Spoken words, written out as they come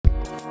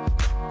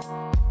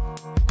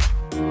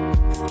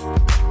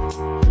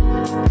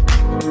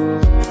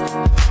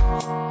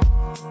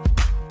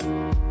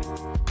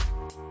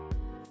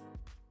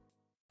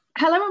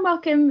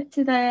welcome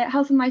to the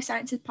Health and Life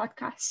Sciences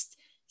podcast.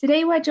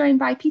 Today we're joined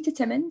by Peter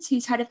Timmins,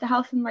 who's head of the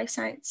Health and Life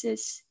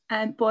Sciences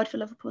Board for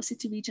Liverpool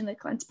City Region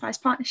Local Enterprise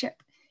Partnership.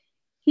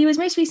 He was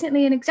most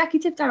recently an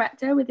executive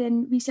director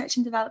within research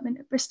and development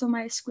at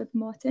Bristol-Myers Squibb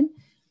Moreton,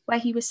 where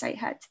he was site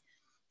head.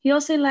 He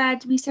also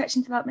led research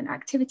and development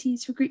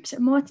activities for groups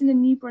at Moreton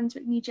and New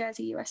Brunswick, New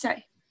Jersey,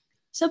 USA.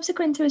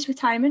 Subsequent to his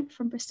retirement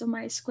from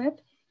Bristol-Myers Squibb,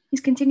 he's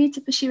continued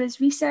to pursue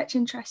his research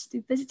interests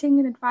through visiting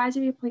and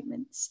advisory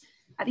appointments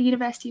at the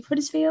University of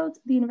Huddersfield,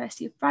 the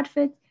University of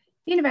Bradford,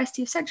 the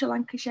University of Central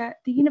Lancashire,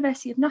 the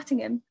University of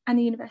Nottingham, and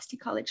the University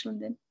College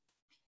London.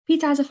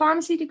 Peter has a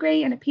pharmacy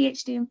degree and a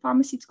PhD in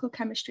pharmaceutical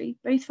chemistry,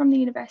 both from the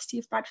University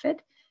of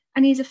Bradford,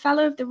 and he is a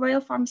fellow of the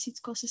Royal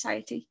Pharmaceutical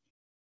Society.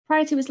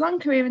 Prior to his long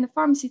career in the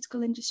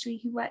pharmaceutical industry,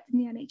 he worked in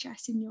the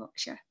NHS in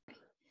Yorkshire.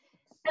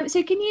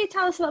 So can you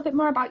tell us a little bit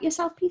more about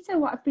yourself, Peter?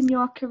 What have been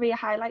your career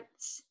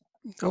highlights?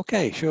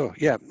 Okay, sure.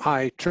 Yeah,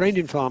 I trained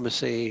in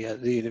pharmacy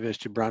at the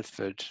University of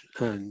Bradford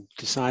and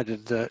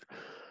decided that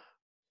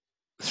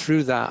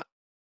through that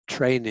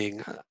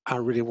training, I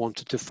really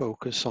wanted to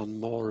focus on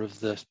more of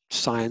the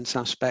science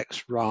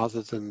aspects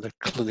rather than the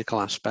clinical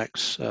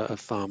aspects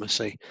of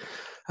pharmacy.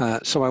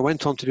 So I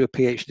went on to do a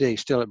PhD,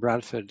 still at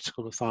Bradford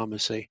School of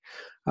Pharmacy,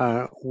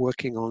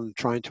 working on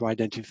trying to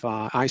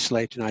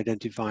isolate and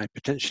identify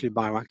potentially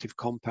bioactive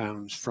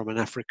compounds from an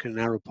African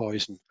arrow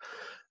poison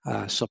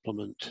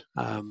supplement,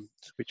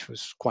 which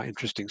was quite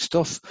interesting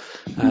stuff.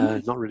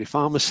 Not really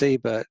pharmacy,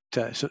 but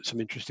some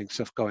interesting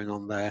stuff going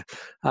on there.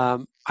 I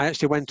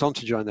actually went on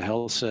to join the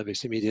health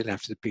service immediately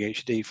after the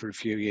PhD for a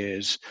few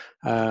years,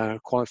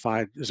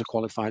 qualified as a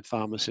qualified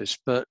pharmacist,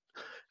 but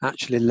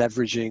actually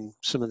leveraging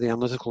some of the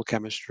analytical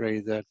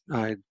chemistry that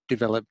I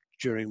developed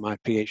during my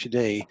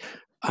PhD.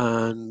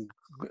 And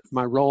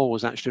my role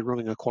was actually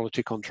running a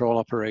quality control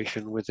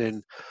operation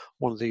within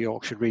one of the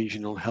Yorkshire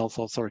Regional Health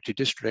Authority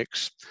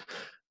districts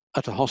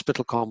at a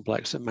hospital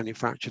complex that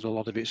manufactured a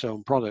lot of its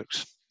own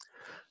products.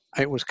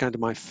 It was kind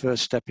of my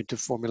first step into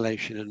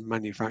formulation and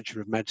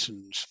manufacture of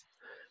medicines.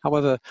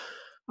 However,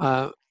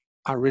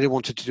 I really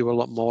wanted to do a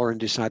lot more and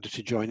decided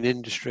to join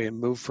industry and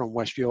move from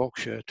West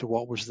Yorkshire to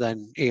what was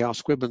then ER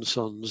Squibb &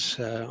 Sons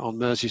on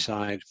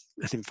Merseyside.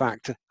 And in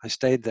fact, I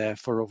stayed there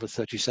for over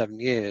 37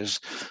 years,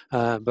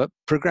 but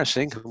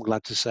progressing, I'm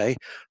glad to say,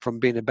 from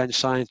being a bench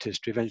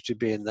scientist to eventually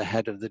being the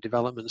head of the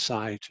development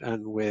side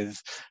and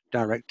with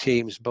direct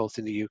teams both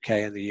in the UK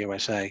and the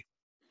USA.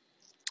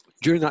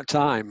 During that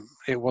time,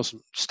 it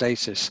wasn't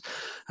stasis.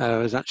 I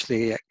was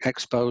actually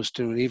exposed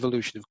to an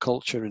evolution of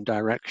culture and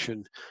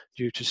direction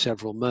due to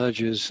several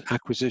mergers,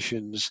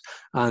 acquisitions,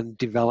 and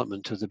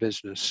development of the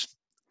business.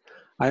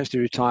 I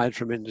actually retired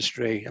from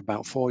industry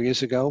about 4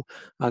 years ago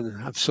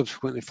and have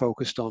subsequently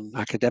focused on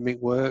academic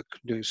work,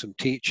 doing some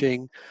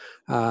teaching,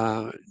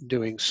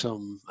 doing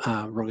some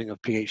running of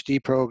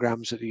PhD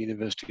programs at the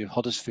University of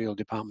Huddersfield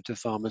Department of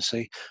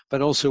Pharmacy,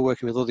 but also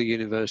working with other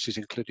universities,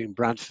 including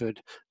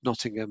Bradford,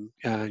 Nottingham,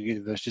 and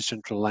University of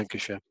Central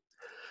Lancashire.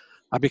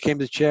 I became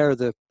the chair of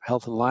the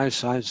Health and Life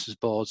Sciences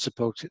Board,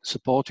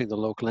 supporting the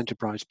local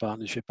enterprise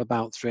partnership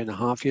about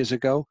 3.5 years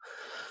ago.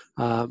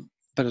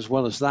 But as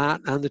well as that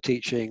and the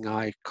teaching,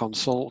 I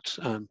consult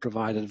and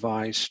provide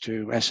advice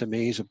to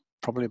SMEs,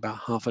 probably about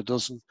half a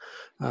dozen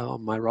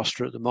on my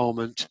roster at the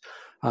moment.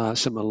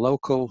 Some are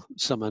local,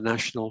 some are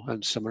national,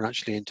 and some are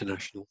actually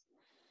international.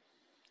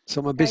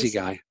 So I'm a busy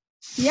guy.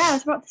 Yeah, I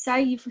was about to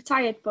say you've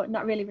retired, but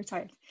not really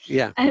retired.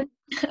 Yeah.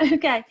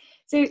 Okay,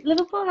 so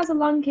Liverpool has a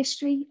long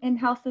history in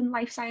health and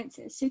life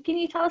sciences. So can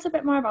you tell us a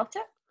bit more about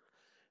it?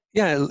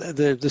 Yeah,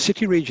 the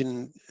city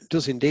region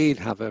does indeed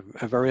have a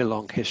very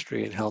long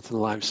history in health and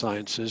life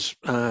sciences,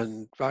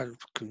 and I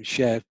can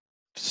share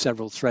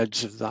several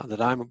threads of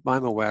that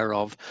I'm aware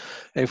of.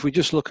 If we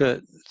just look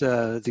at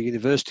the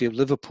University of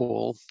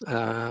Liverpool,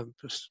 the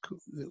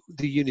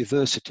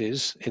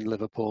universities in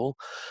Liverpool,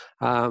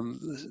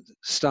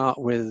 start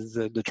with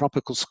the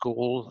Tropical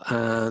School,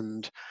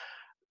 and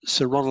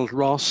Sir Ronald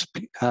Ross,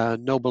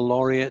 Nobel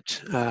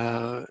laureate,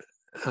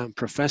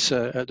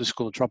 professor at the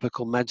School of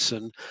Tropical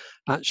Medicine,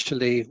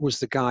 actually was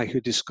the guy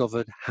who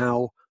discovered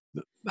how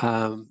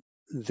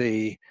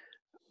the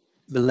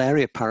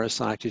malaria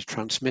parasite is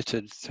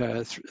transmitted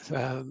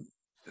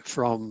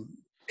from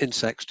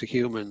insects to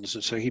humans.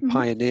 And so he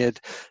pioneered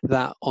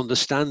that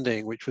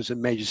understanding, which was a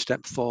major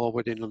step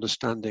forward in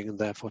understanding and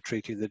therefore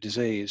treating the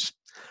disease.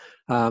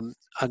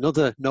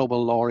 Another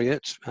Nobel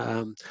laureate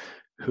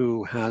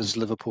who has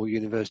Liverpool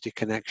University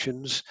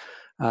connections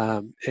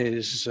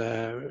is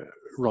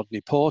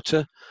Rodney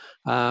Porter,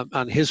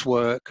 and his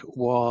work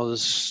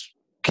was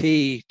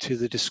key to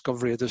the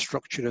discovery of the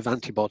structure of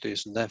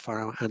antibodies and therefore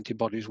how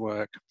antibodies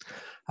work.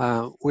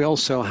 We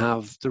also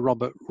have the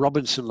Robert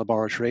Robinson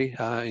Laboratory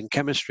in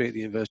chemistry at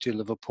the University of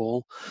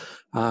Liverpool.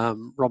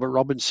 Robert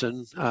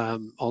Robinson,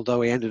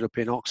 although he ended up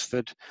in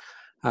Oxford,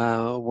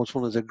 was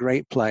one of the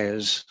great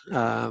players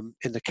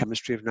in the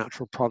chemistry of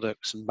natural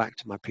products. And back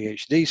to my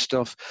PhD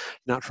stuff,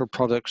 natural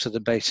products are the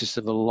basis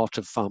of a lot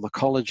of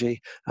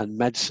pharmacology and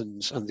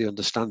medicines and the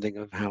understanding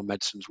of how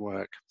medicines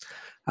work.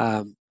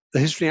 The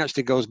history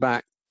actually goes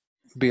back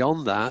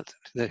beyond that,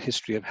 the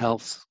history of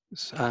health,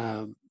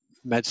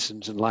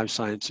 medicines and life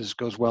sciences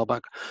goes well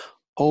back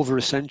over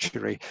a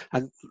century,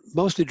 and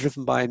mostly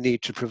driven by a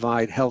need to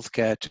provide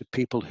healthcare to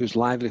people whose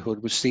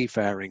livelihood was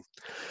seafaring.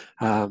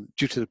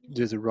 Due to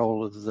the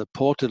role of the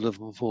Port of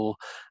Liverpool,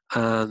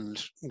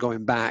 and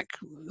going back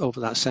over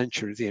that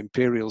century, the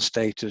imperial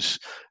status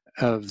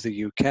of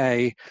the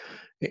UK,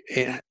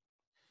 it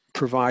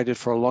provided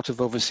for a lot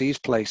of overseas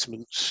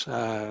placements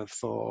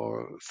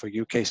for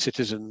UK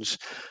citizens.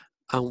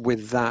 And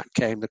with that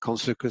came the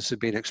consequence of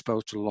being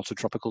exposed to a lot of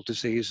tropical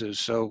diseases.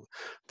 So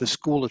the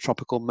School of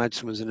Tropical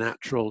Medicine was a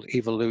natural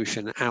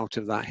evolution out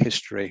of that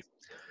history.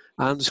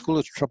 And the School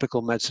of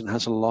Tropical Medicine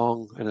has a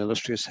long and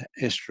illustrious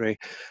history,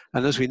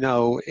 and as we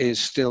know, is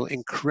still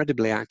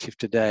incredibly active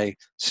today,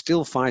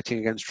 still fighting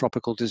against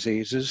tropical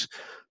diseases.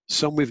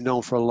 Some we've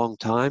known for a long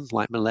time,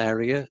 like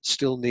malaria,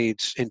 still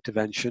needs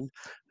intervention,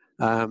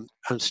 and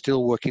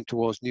still working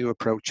towards new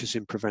approaches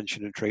in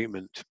prevention and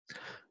treatment.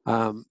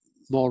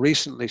 More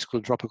recently, School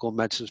of Tropical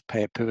Medicines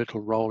play a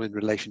pivotal role in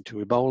relation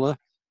to Ebola.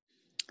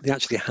 They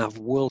actually have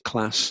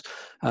world-class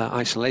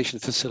isolation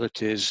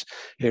facilities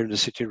here in the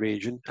city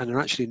region, and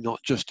they're actually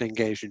not just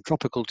engaged in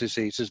tropical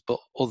diseases, but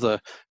other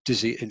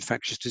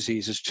infectious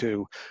diseases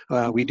too.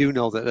 We do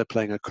know that they're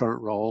playing a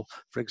current role,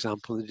 for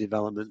example, in the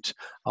development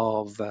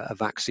of a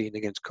vaccine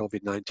against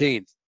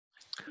COVID-19.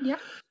 Yeah.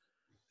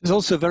 There's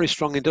also a very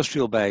strong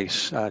industrial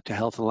base to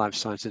health and life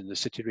sciences in the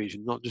city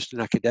region, not just an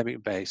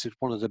academic base. It's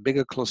one of the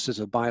bigger clusters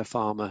of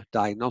biopharma,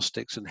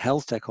 diagnostics and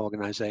health tech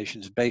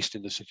organizations based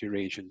in the city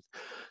region.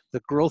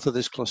 The growth of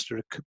this cluster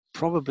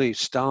probably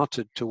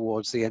started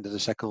towards the end of the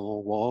Second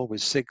World War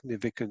with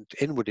significant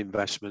inward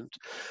investment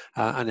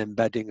and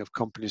embedding of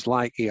companies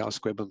like ER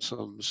Squibb and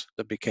Sons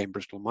that became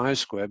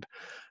Bristol-Myers Squibb,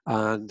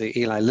 and the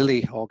Eli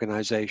Lilly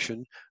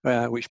organization,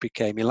 which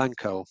became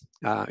Elanco.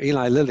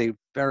 Eli Lilly,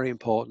 very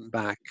important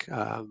back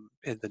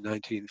in the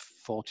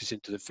 1940s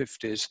into the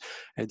 50s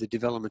in the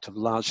development of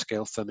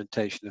large-scale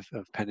fermentation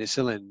of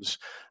penicillins.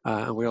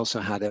 And we also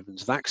had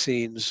Evans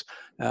Vaccines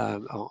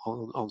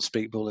on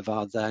Speke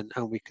Boulevard then,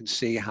 and we can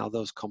see how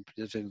those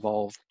companies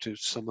evolved to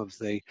some of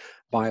the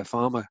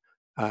biopharma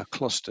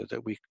cluster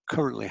that we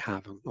currently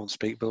have on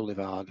Speke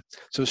Boulevard.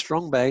 So a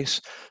strong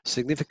base,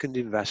 significant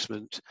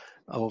investment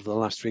over the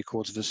last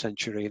 3/4 of a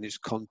century, and it's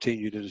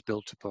continued and has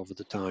built up over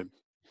the time.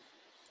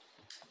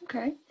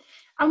 Okay.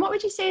 And what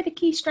would you say are the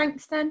key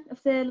strengths then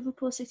of the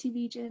Liverpool City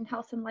region in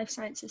health and life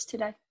sciences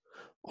today?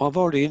 Well, I've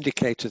already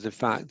indicated the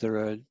fact there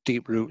are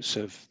deep roots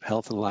of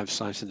health and life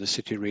science in the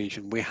city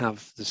region. We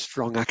have the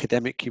strong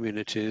academic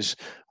communities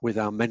with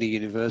our many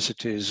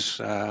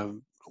universities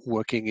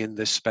working in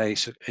this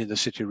space in the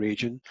city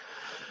region.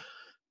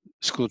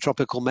 School of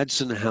Tropical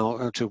Medicine,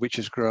 out of which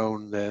has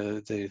grown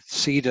the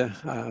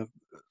CEDAR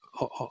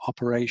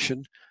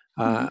operation.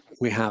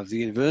 We have the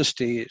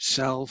university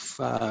itself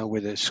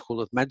with a School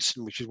of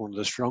Medicine, which is one of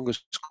the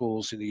strongest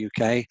schools in the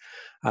UK,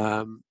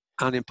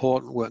 and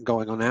important work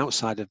going on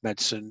outside of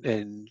medicine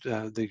in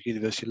the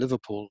University of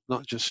Liverpool,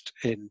 not just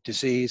in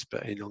disease,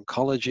 but in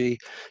oncology,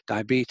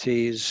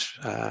 diabetes,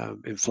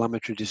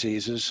 inflammatory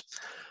diseases.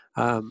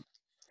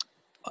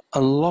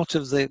 A lot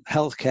of the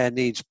healthcare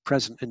needs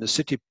present in the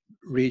city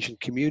region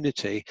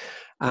community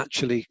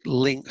actually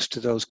links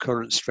to those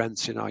current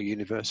strengths in our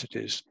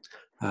universities.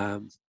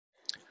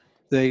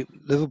 The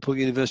Liverpool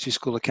University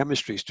School of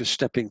Chemistry is just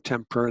stepping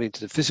temporarily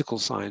into the physical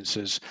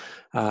sciences.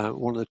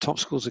 One of the top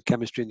schools of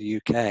chemistry in the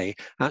UK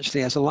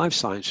actually has a life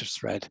sciences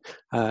thread.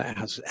 It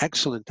has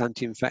excellent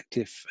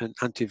anti-infective and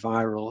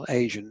antiviral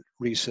agent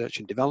research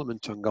and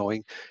development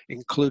ongoing,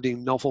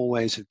 including novel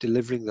ways of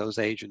delivering those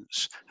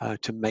agents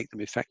to make them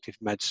effective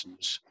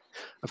medicines.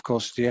 Of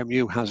course, the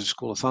MU has a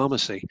School of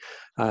Pharmacy,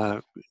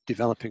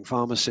 developing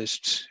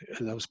pharmacists,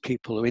 those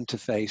people who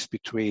interface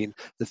between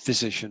the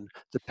physician,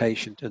 the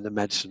patient, and the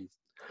medicine.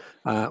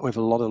 We have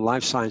a lot of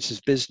life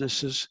sciences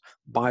businesses,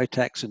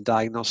 biotechs and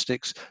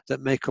diagnostics that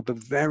make up a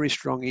very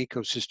strong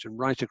ecosystem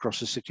right across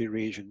the city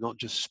region, not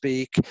just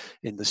Speke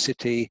in the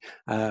city,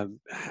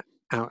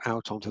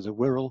 out onto the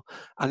Wirral.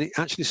 And it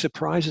actually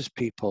surprises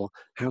people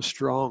how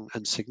strong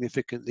and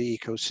significant the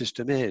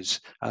ecosystem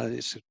is.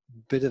 It's a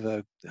bit of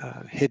a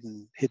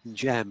hidden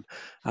gem,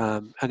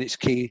 and it's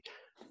key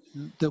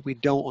that we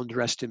don't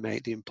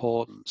underestimate the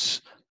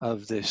importance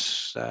of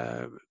this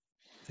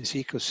this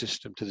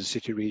ecosystem to the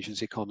city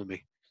region's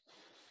economy.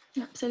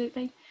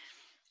 Absolutely.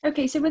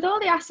 Okay, so with all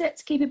the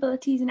assets,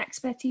 capabilities and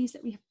expertise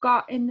that we've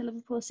got in the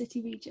Liverpool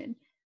City region,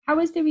 how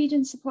is the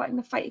region supporting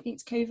the fight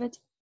against COVID?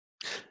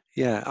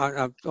 Yeah,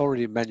 I've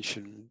already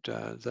mentioned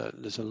that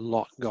there's a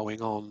lot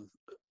going on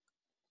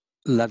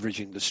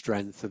leveraging the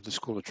strength of the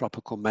School of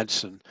Tropical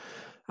Medicine.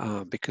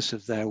 Because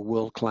of their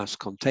world-class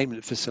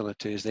containment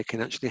facilities, they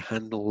can actually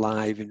handle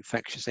live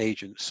infectious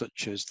agents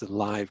such as the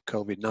live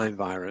COVID-19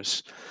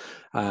 virus.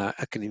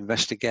 It can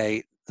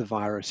investigate the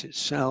virus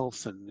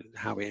itself and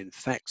how it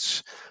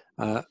infects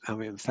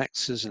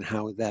us and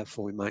how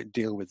therefore we might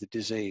deal with the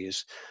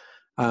disease.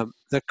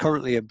 They're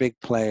currently a big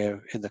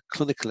player in the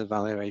clinical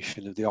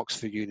evaluation of the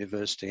Oxford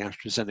University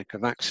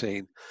AstraZeneca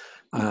vaccine.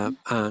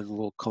 and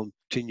will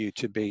continue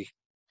to be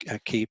a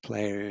key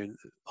player in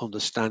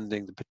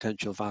understanding the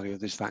potential value of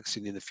this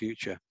vaccine in the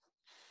future.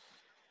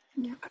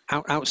 Yeah.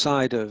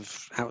 Outside of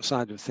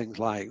things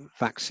like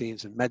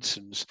vaccines and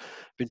medicines,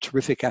 been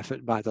terrific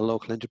effort by the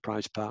local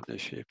enterprise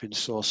partnership in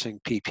sourcing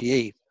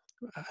PPE,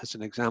 as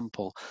an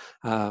example,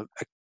 a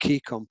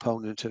key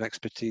component of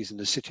expertise in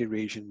the city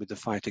region with the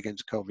fight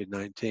against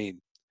COVID-19.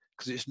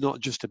 Because it's not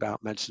just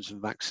about medicines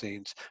and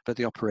vaccines, but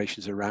the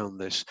operations around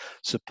this,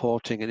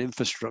 supporting an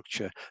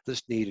infrastructure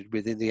that's needed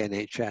within the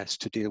NHS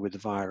to deal with the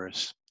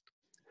virus.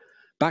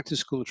 Back to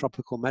School of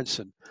Tropical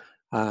Medicine,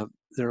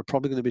 there are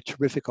probably going to be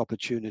terrific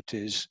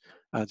opportunities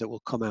that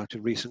will come out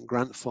of recent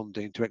grant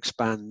funding to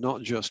expand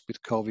not just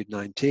with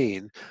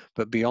COVID-19,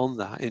 but beyond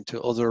that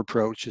into other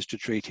approaches to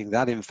treating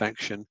that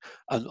infection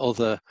and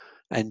other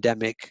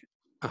endemic,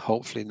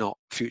 hopefully not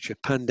future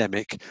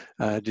pandemic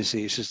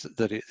diseases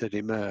that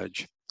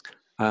emerge.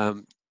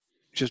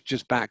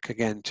 Just back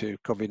again to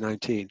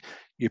COVID-19,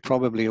 you're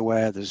probably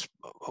aware there's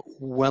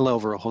well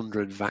over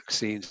 100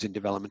 vaccines in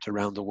development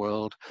around the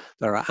world.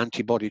 There are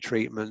antibody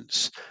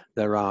treatments,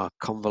 there are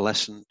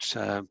convalescent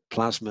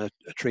plasma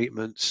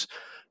treatments,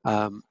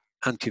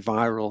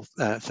 antiviral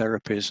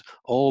therapies,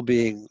 all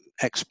being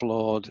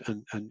explored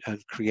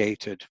and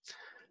created.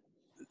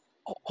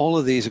 All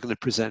of these are going to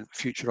present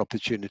future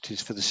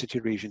opportunities for the city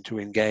region to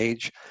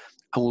engage,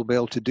 and we'll be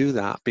able to do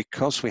that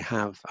because we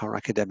have our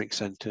academic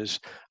centres,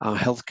 our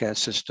healthcare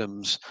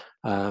systems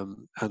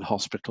and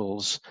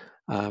hospitals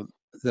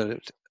that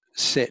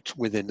sit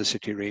within the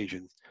city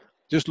region.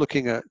 Just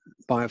looking at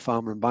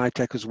biopharma and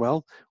biotech as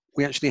well,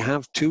 we actually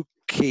have two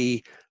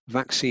key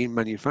vaccine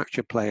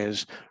manufacturer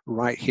players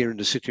right here in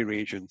the city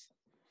region.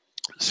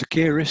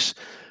 Seqirus,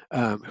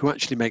 who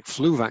actually make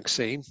flu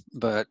vaccine,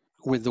 but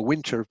with the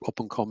winter up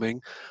and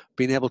coming,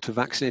 being able to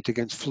vaccinate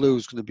against flu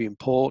is going to be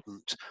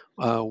important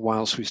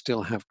whilst we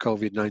still have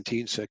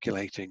COVID-19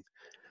 circulating.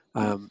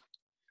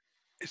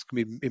 It's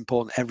going to be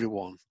important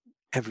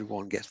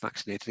everyone gets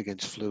vaccinated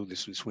against flu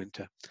this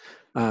winter.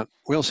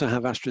 We also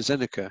have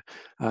AstraZeneca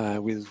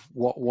with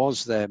what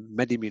was their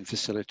MedImmune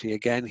facility,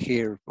 again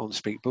here on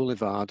Speak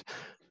Boulevard.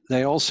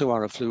 They also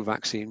are a flu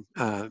vaccine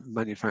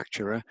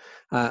manufacturer,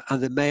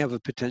 and they may have a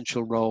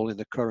potential role in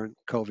the current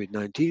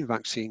COVID-19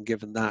 vaccine,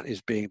 given that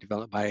is being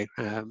developed by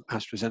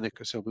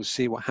AstraZeneca. So we'll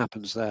see what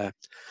happens there.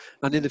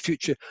 And in the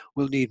future,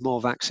 we'll need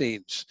more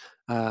vaccines.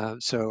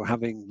 So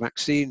having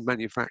vaccine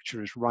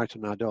manufacturers right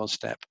on our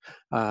doorstep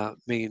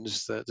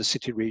means that the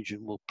city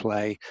region will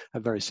play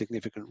a very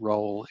significant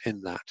role in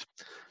that.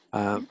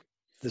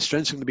 The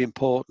strengths are going to be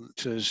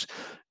important as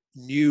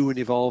new and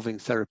evolving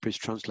therapies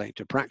translate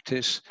to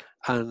practice,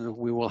 and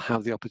we will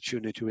have the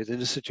opportunity within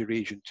the city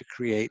region to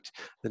create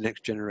the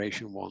next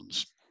generation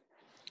ones.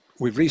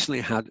 We've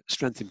recently had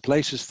Strength in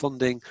Places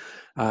funding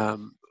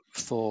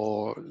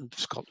for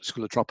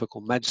School of Tropical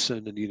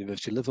Medicine and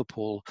University of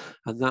Liverpool,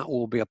 and that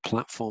will be a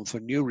platform for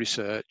new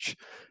research.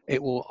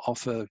 It will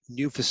offer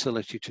new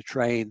facility to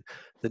train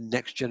the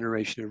next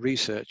generation of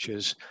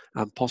researchers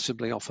and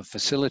possibly offer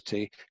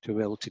facility to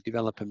be able to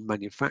develop and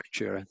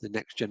manufacture the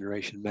next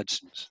generation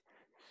medicines.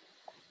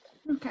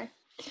 Okay,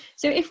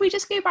 so if we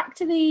just go back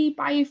to the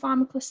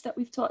biopharma cluster that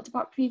we've talked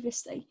about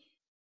previously,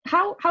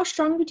 how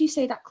strong would you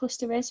say that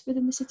cluster is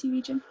within the city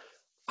region?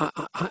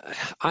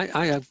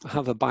 I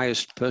have a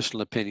biased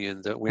personal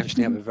opinion that we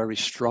actually have a very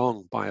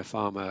strong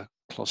biopharma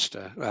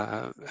cluster.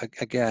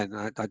 Again,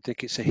 I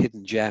think it's a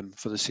hidden gem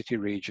for the city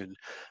region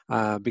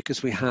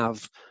because we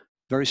have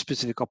very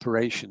specific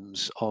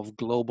operations of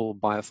global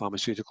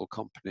biopharmaceutical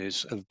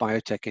companies, of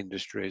biotech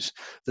industries.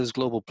 There's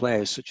global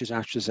players such as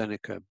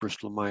AstraZeneca,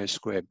 Bristol-Myers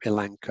Squibb,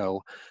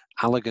 Elanco,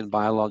 Allergan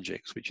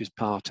Biologics, which is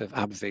part of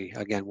AbbVie,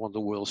 again, one of the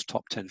world's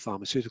top 10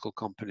 pharmaceutical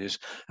companies,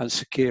 and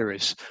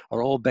Seqirus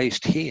are all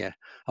based here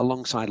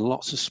alongside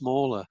lots of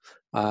smaller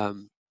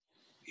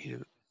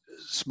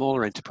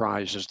smaller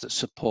enterprises that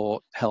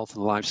support health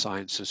and life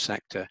sciences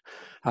sector.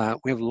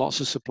 We have lots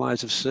of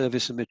suppliers of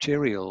service and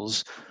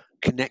materials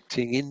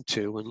connecting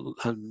into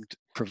and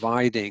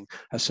providing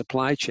a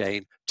supply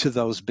chain to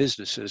those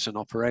businesses and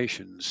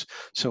operations.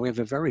 So we have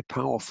a very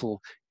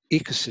powerful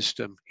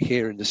ecosystem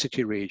here in the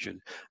city region,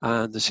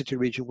 and the city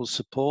region will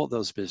support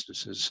those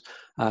businesses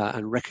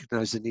and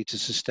recognize the need to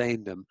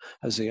sustain them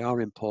as they are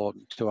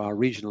important to our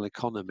regional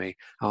economy,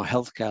 our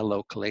healthcare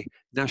locally,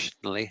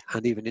 nationally,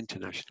 and even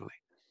internationally.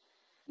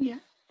 Yeah.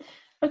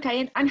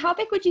 Okay, and how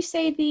big would you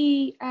say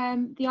the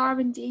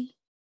R&D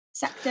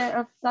sector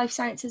of life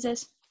sciences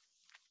is?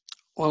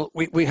 Well,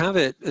 we have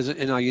it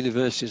in our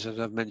universities, as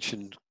I've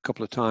mentioned a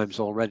couple of times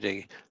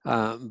already,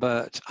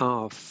 but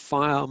our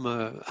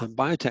pharma and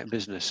biotech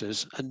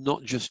businesses are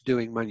not just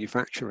doing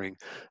manufacturing,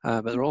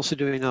 but they're also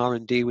doing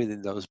R&D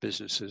within those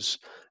businesses.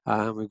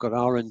 We've got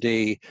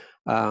R&D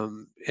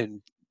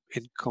in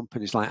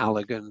companies like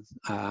Allergan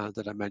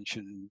that I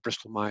mentioned,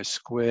 Bristol-Myers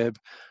Squibb.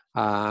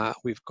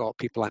 We've got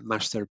people like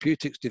Mass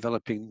Therapeutics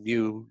developing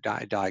new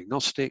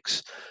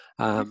diagnostics.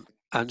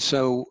 And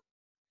so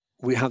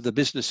we have the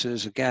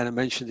businesses, again, I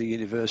mentioned the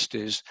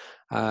universities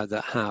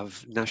that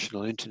have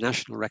national and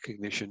international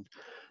recognition.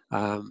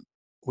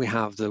 we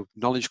have the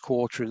Knowledge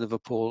Quarter in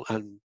Liverpool,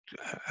 and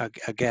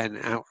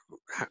again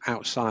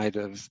outside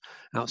of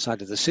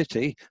the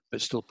city, but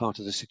still part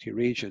of the city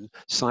region,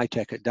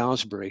 SciTech at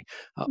Daresbury,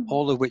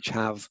 all of which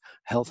have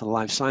health and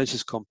life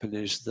sciences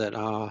companies that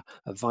are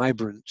a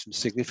vibrant and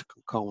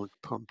significant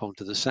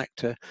component of the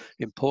sector,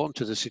 important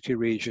to the city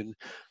region.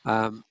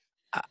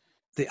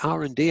 The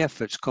R&D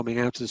efforts coming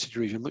out of the city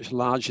region are much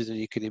larger than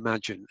you can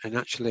imagine, and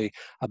actually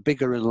are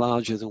bigger and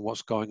larger than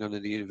what's going on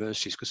in the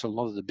universities, because a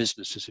lot of the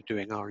businesses are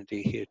doing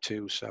R&D here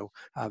too. So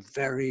a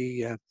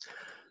very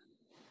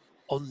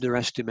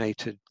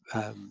underestimated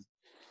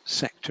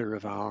sector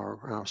of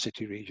our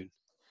city region.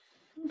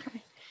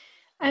 Okay.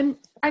 And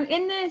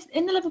in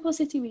the Liverpool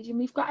City region,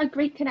 we've got a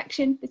great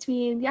connection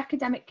between the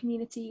academic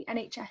community,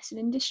 NHS, and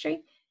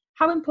industry.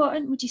 How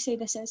important would you say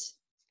this is?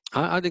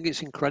 I think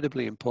it's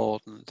incredibly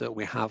important that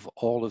we have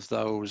all of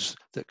those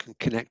that can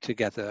connect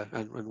together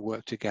and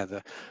work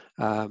together.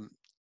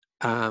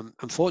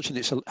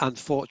 Unfortunately,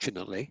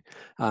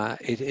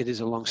 it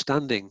is a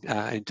long-standing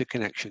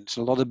interconnection.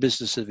 So a lot of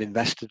businesses have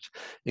invested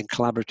in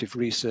collaborative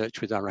research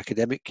with our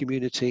academic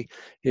community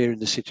here in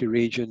the city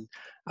region.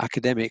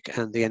 Academic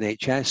and the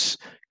NHS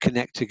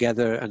connect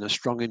together and are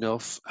strong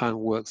enough and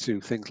work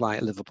through things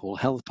like Liverpool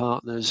Health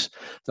Partners.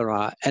 There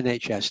are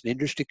NHS and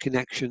industry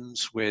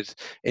connections with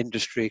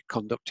industry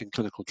conducting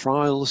clinical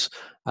trials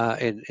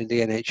in the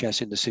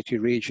NHS in the city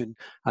region,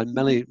 and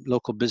many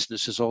local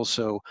businesses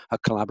also are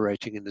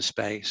collaborating in the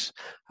space.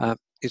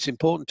 It's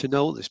important to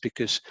know this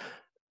because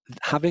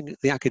having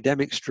the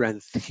academic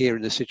strength here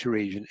in the city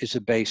region is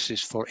a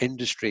basis for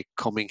industry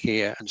coming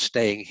here and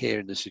staying here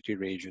in the city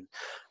region,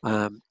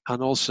 and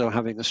also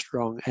having a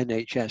strong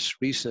NHS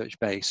research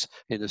base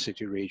in the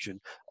city region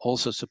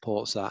also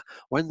supports that.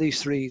 When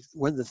these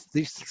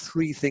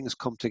three things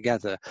come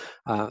together,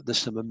 there's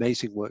some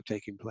amazing work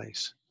taking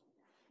place.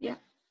 Yeah.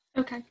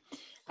 Okay.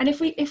 And if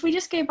we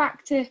just go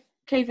back to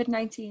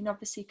COVID-19,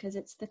 obviously because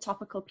it's the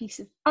topical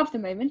piece of the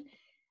moment.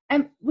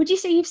 Would you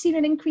say you've seen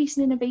an increase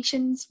in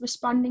innovations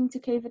responding to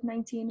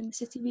COVID-19 in the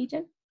city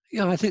region?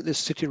 Yeah, I think the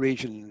city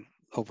region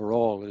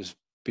overall has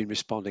been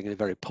responding in a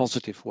very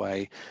positive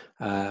way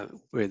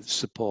with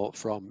support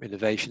from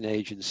Innovation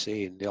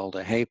Agency and the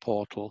Alder Hay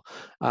portal.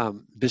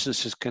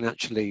 Businesses can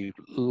actually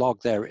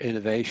log their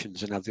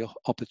innovations and have the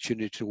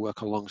opportunity to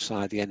work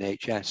alongside the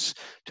NHS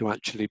to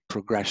actually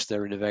progress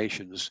their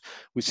innovations.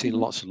 We've seen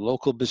lots of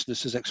local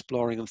businesses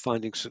exploring and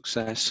finding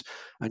success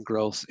and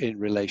growth in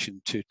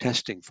relation to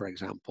testing, for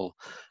example.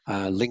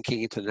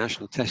 Linking into the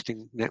national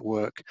testing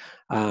network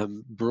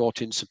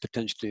brought in some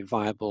potentially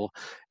viable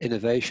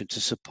innovation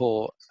to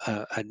support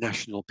a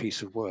national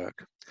piece of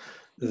work.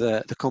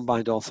 The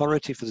Combined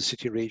Authority for the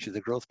City Region,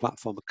 the Growth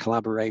Platform,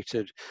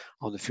 collaborated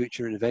on the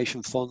Future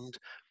Innovation Fund,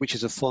 which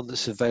is a fund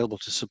that's available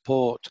to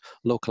support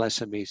local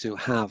SMEs who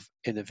have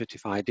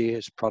innovative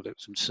ideas,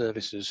 products and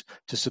services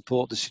to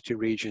support the City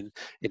Region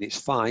in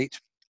its fight,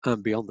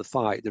 and beyond the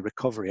fight, the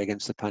recovery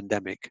against the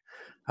pandemic.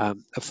 A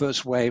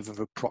first wave of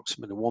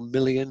approximately 1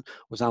 million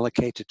was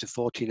allocated to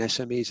 14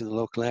 SMEs in the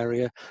local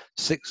area,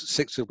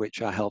 six of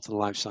which are health and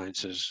life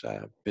sciences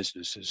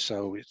businesses.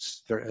 So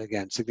it's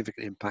again,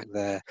 significant impact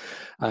there,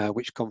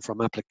 which come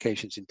from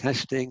applications in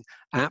testing,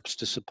 apps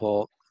to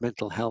support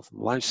mental health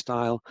and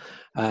lifestyle,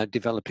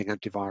 developing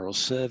antiviral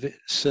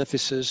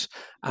surfaces,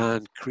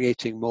 and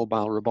creating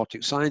mobile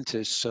robotic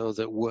scientists so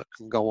that work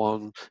can go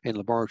on in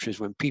laboratories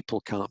when people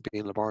can't be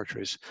in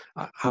laboratories.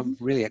 I'm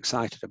really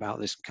excited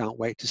about this and can't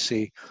wait to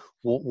see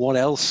what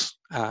else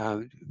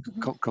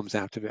comes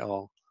out of it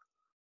all.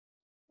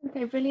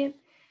 Okay, brilliant.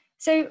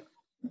 So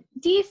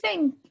do you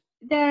think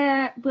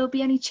there will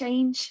be any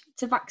change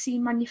to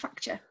vaccine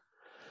manufacture?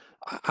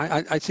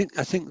 I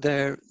think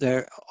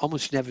there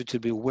almost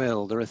inevitably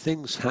will. There are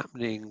things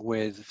happening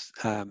with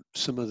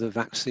some of the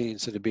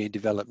vaccines that are being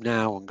developed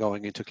now and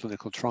going into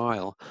clinical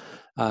trial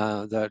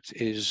that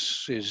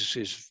is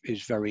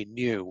very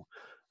new.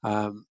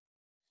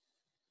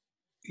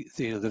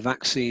 The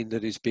vaccine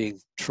that is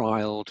being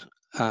trialed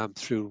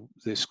through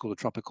the School of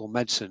Tropical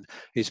Medicine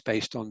is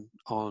based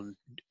on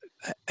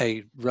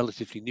a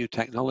relatively new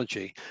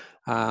technology.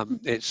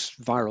 It's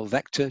viral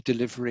vector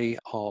delivery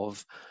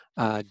of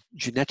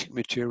genetic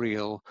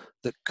material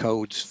that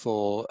codes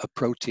for a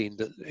protein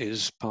that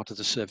is part of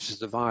the surface of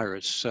the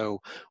virus. So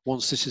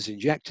once this is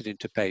injected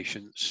into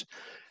patients,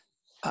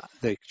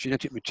 the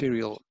genetic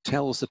material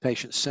tells the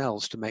patient's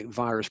cells to make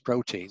virus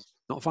protein.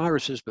 Not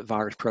viruses, but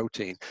virus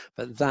protein.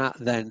 But that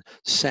then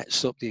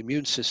sets up the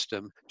immune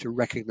system to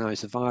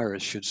recognize the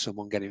virus should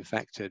someone get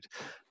infected.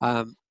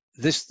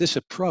 This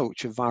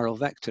approach of viral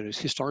vector has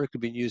historically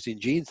been used in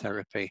gene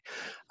therapy,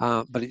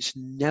 but it's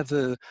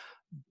never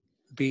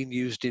been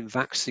used in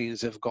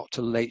vaccines that have got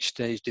to late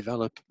stage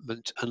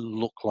development and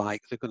look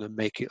like they're going to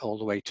make it all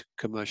the way to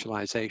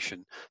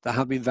commercialization. There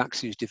have been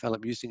vaccines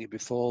developed using it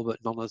before, but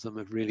none of them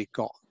have really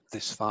got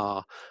this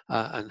far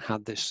and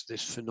had this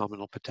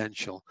phenomenal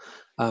potential.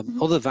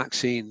 Other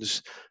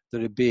vaccines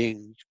that are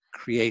being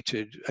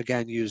created,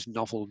 again, use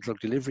novel drug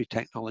delivery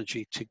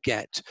technology to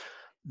get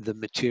the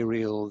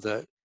material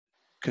that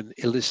can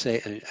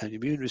elicit an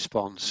immune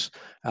response.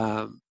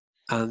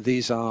 And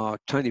these are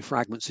tiny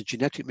fragments of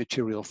genetic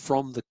material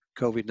from the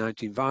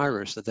COVID-19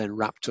 virus that are then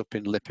wrapped up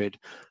in lipid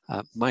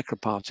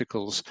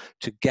microparticles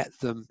to get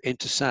them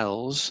into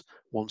cells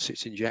once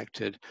it's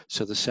injected.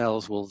 So the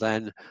cells will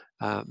then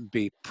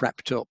be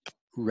prepped up,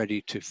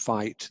 ready to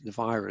fight the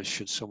virus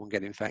should someone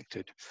get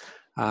infected.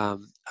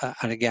 And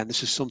again,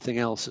 this is something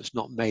else that's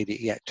not made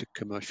it yet to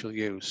commercial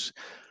use.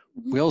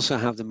 We also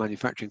have the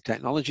Manufacturing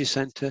Technology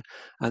Centre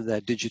and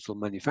their Digital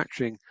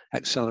Manufacturing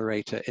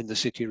Accelerator in the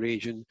City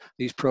Region.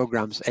 These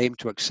programs aim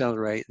to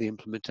accelerate the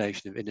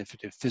implementation of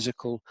innovative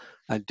physical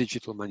and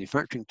digital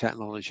manufacturing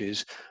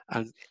technologies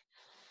and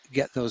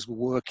get those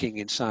working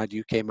inside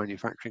UK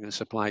manufacturing and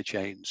supply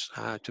chains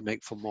to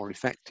make for more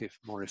effective,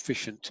 more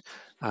efficient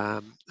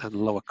and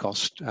lower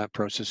cost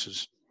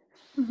processes.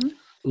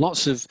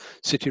 Lots of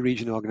city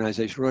region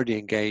organisations are already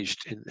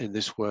engaged in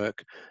this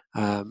work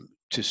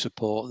to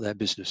support their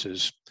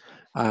businesses.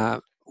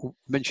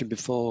 Mentioned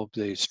before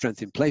the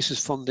Strength in Places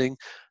funding,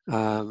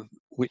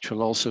 which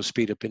will also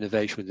speed up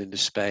innovation within the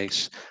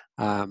space.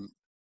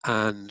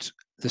 And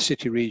the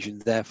city region,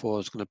 therefore,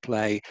 is going to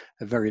play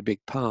a very big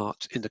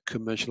part in the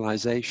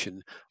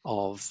commercialisation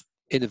of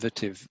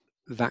innovative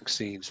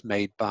vaccines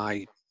made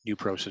by new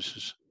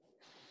processes.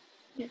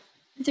 Yeah.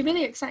 It's a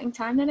really exciting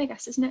time then, I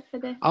guess, isn't it, for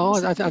the?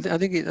 I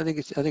think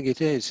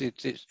it is.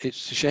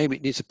 It's a shame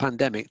it needs a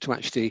pandemic to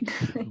actually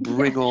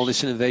bring all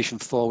this innovation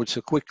forward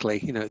so quickly.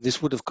 You know,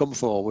 this would have come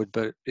forward,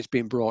 but it's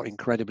been brought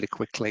incredibly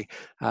quickly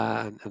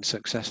and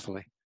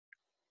successfully.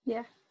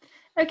 Yeah.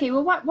 Okay.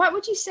 Well, what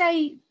would you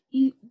say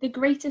the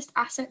greatest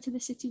asset to the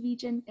city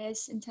region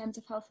is in terms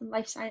of health and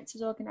life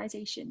sciences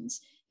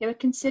organisations who are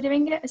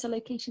considering it as a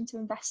location to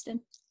invest in?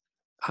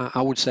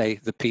 I would say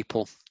the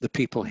people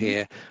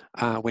here.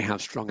 We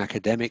have strong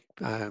academic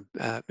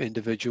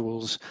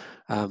individuals,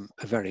 a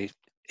very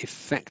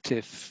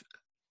effective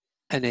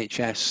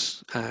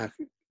NHS,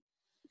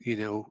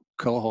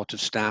 cohort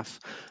of staff,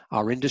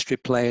 our industry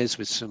players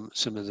with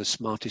some of the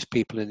smartest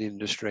people in the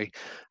industry,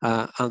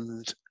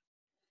 and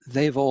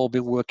they've all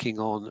been working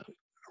on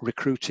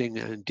recruiting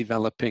and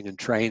developing and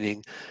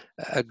training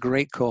a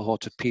great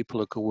cohort of people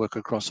who can work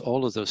across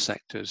all of those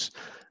sectors.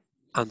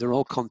 And they're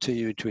all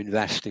continuing to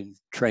invest in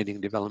training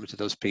and development of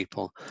those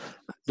people,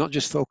 not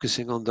just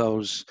focusing on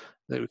those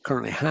that we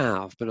currently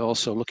have, but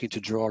also looking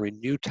to draw in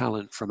new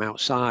talent from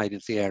outside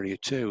of the area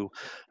too,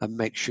 and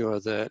make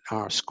sure that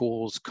our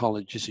schools,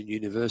 colleges and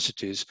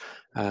universities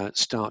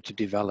start to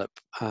develop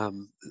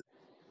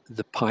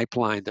the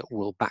pipeline that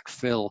will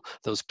backfill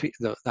those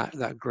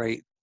that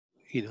great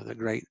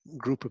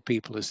group of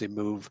people as they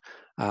move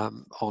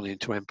on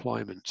into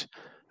employment.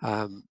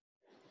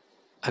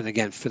 And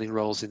again, filling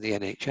roles in the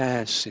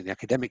NHS, in the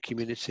academic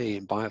community,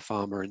 in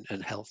biopharma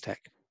and health tech.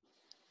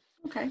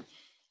 Okay.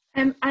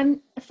 And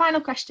a final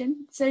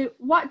question. So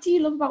what do you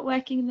love about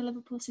working in the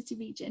Liverpool City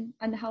region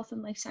and the health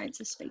and life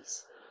sciences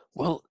space?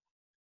 Well,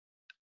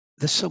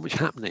 there's so much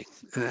happening.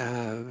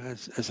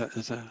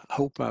 As I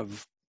hope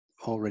I've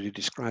already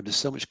described, there's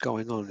so much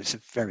going on. It's a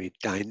very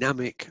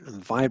dynamic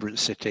and vibrant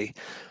city.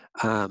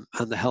 And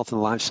the health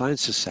and life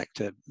sciences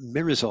sector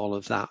mirrors all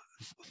of that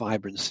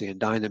vibrancy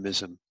and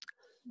dynamism.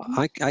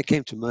 I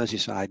came to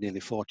Merseyside nearly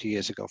 40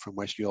 years ago from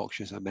West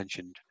Yorkshire, as I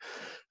mentioned.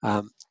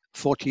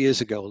 40 years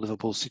ago,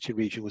 Liverpool City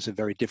Region was a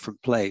very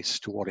different place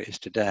to what it is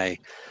today.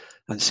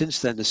 And since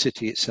then, the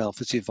city itself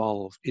has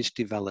evolved, it's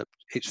developed,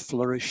 it's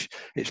flourished,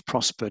 it's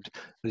prospered,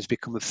 and it's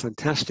become a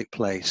fantastic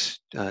place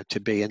to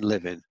be and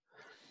live in.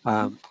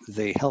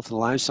 The health and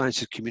life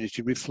sciences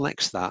community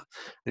reflects that,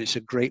 and it's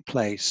a great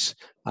place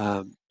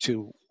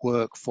to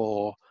work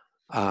for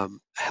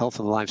health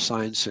and life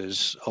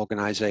sciences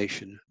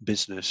organization,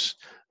 business,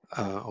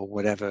 or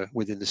whatever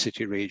within the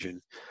city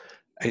region.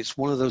 It's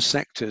one of those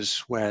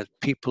sectors where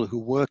people who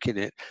work in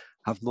it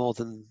have more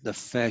than the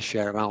fair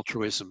share of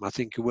altruism. I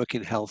think you work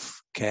in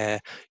healthcare,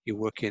 you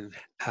work in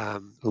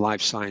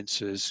life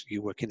sciences,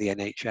 you work in the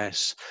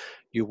NHS,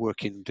 you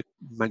work in the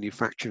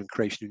manufacture and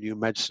creation of new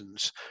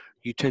medicines.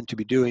 You tend to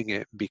be doing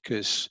it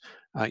because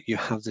you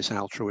have this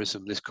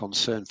altruism, this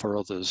concern for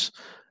others,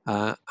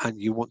 and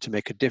you want to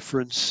make a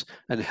difference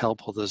and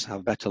help others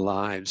have better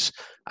lives.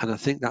 And I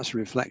think that's a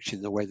reflection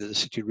in the way that the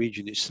city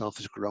region itself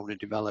has grown and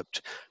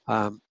developed.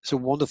 It's a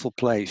wonderful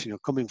place,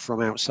 coming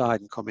from outside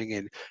and coming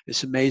in.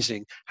 It's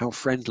amazing how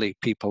friendly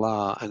people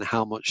are and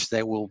how much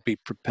they will be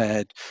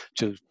prepared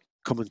to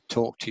come and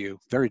talk to you.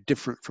 Very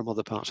different from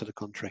other parts of the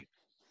country.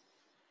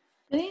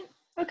 Brilliant.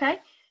 Okay.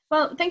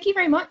 Well, thank you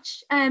very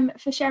much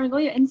for sharing all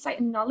your insight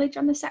and knowledge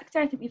on the sector.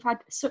 I think we've had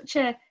such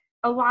a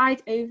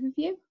wide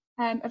overview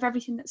of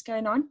everything that's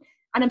going on.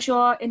 And I'm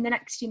sure in the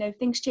next,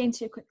 things change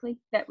so quickly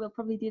that we'll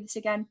probably do this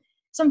again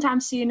sometime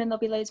soon, and there'll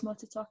be loads more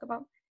to talk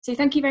about. So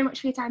thank you very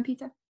much for your time,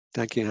 Peter.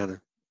 Thank you,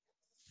 Hannah.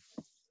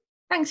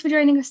 Thanks for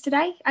joining us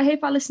today. I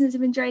hope our listeners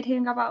have enjoyed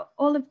hearing about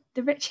all of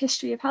the rich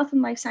history of health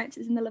and life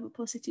sciences in the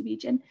Liverpool City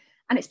region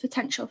and its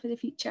potential for the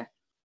future.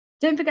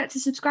 Don't forget to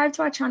subscribe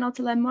to our channel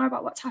to learn more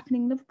about what's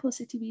happening in Liverpool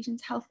City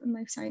region's health and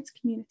life science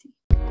community.